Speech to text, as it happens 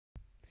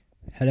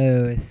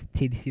Hello, it's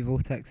TDC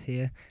Vortex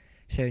here,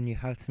 showing you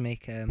how to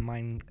make a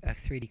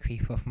 3D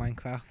creeper off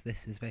Minecraft.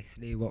 This is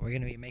basically what we're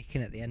going to be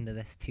making at the end of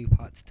this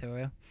two-part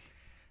tutorial.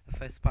 The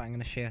first part I'm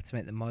going to show you how to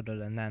make the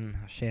model, and then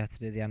I'll show you how to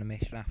do the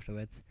animation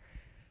afterwards.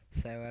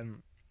 So you're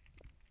going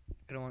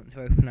to want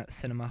to open up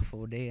Cinema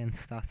 4D and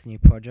start a new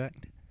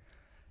project.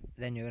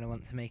 Then you're going to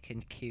want to make a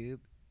cube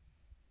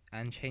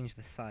and change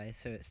the size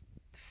so it's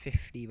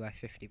 50 by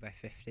 50 by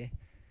 50.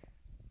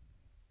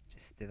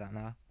 Just do that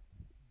now.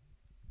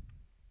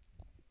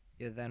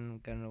 You're then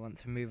going to want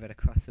to move it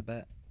across a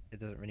bit. It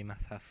doesn't really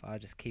matter how far,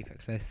 just keep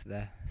it close to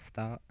the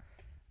start.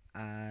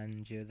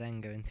 And you're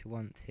then going to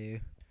want to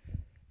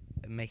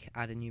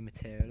add a new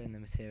material in the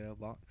material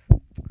box.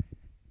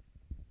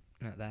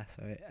 Not there,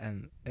 sorry.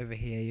 Over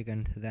here you're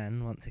going to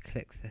then want to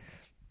click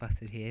this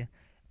button here,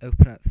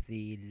 open up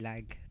the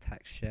leg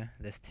texture.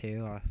 There's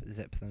two, I'll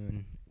zip them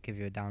and give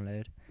you a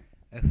download.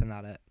 Open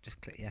that up,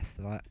 just click yes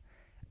to that.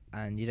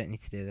 And you don't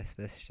need to do this,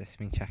 but this is just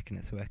me checking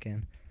it's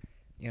working.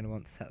 You're going to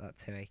want to set that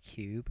to a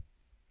cube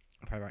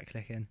by right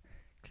clicking,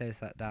 close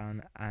that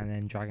down, and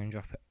then drag and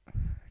drop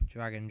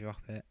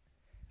it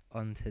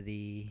onto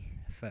the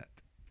foot,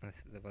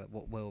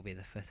 what will be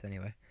the foot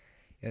anyway.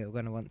 You're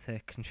going to want to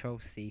Control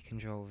C,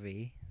 Control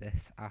V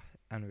this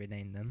and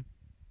rename them.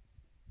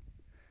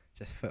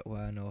 Just foot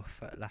 1 or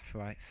foot left,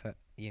 right, foot,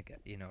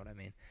 you know what I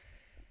mean.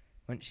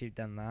 Once you've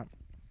done that,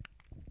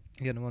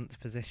 you're going to want to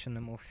position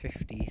them all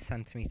 50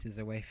 centimeters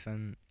away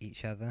from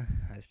each other.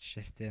 I was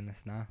just doing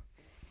this now.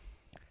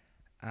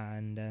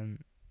 And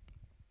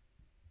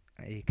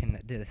you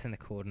can do this in the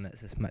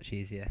coordinates, it's much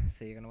easier.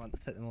 So you're going to want to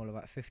put them all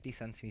about 50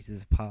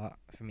 centimeters apart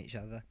from each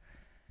other.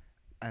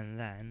 And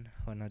then,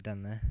 when I've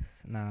done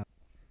this,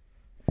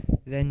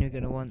 then you're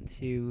going to want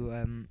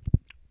to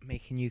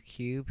make a new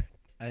cube.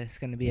 It's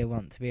going to be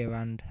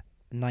around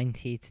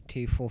 90 to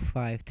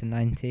 245 to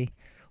 90,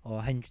 or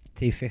 100 to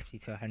 250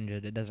 to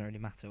 100, it doesn't really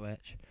matter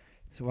which.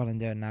 So what I'm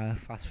doing now,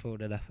 fast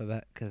forward it up a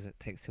bit because it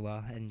takes a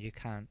while and you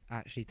can't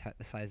actually type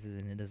the sizes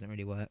in, it doesn't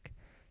really work.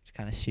 It's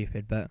kind of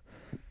stupid, but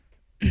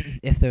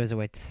if there is a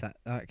way to set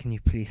that, can you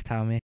please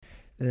tell me?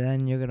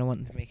 Then you're going to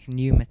want to make a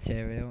new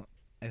material,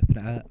 open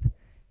it up,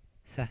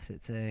 set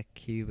it to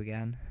cube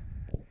again,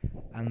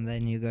 and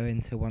then you're going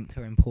to want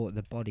to import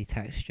the body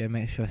texture.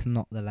 Make sure it's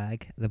not the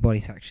leg, the body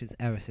texture is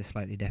ever so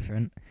slightly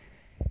different.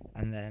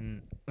 And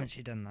then once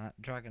you've done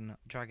that, drag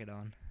it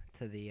on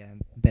to the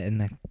bit in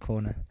the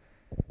corner.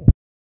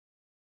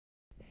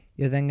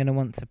 You're then going to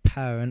want to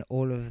parent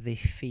all of the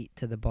feet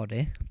to the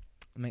body.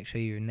 Make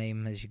sure you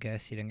name as you go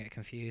so you don't get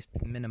confused.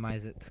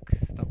 Minimize it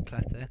to stop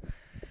clutter.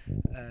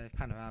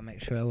 Pan around,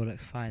 make sure it all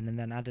looks fine, and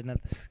then add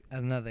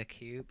another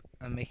cube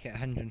and make it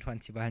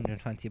 120 by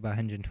 120 by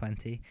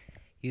 120.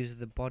 Use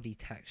the body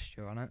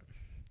texture on it.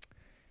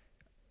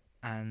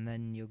 And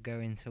then you're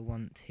going to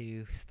want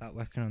to start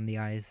working on the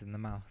eyes and the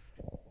mouth.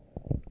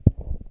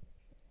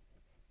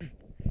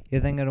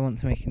 You're then going to want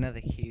to make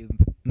another cube.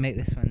 Make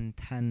this one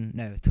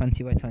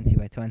 20 by 20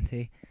 by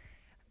 20.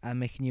 And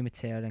make a new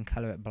material and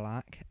colour it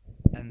black.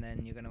 And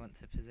then you're going to want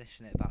to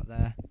position it about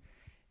there.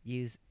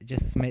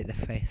 Just make the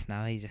face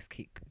now. You just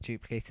keep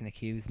duplicating the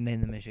cubes,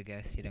 name them as you go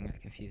so you don't get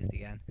confused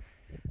again.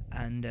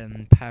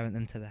 And parent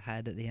them to the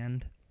head at the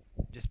end.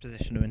 Just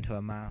position them into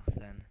a mouth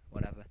and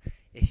whatever.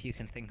 If you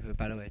can think of a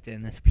better way of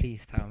doing this,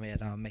 please tell me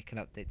and I'll make an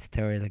update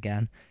tutorial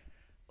again.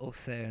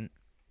 Also,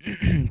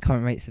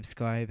 comment, rate,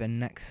 subscribe, and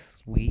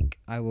next week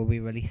I will be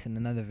releasing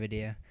another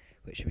video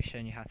which will be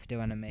showing you how to do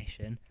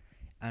animation,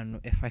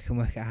 and if I can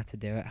work out how to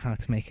do it, how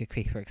to make a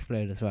creeper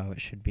explode as well,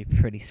 which should be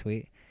pretty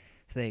sweet.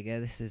 So there you go,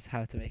 this is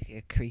how to make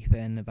a creeper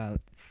in about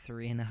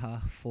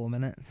 3.5–4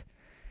 minutes.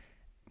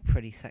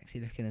 Pretty sexy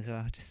looking as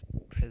well. Just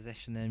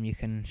position them, you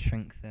can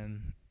shrink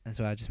them as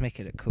well, just make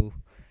it look cool.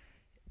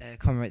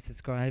 Comment, rate,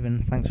 subscribe,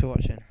 and thanks for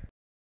watching.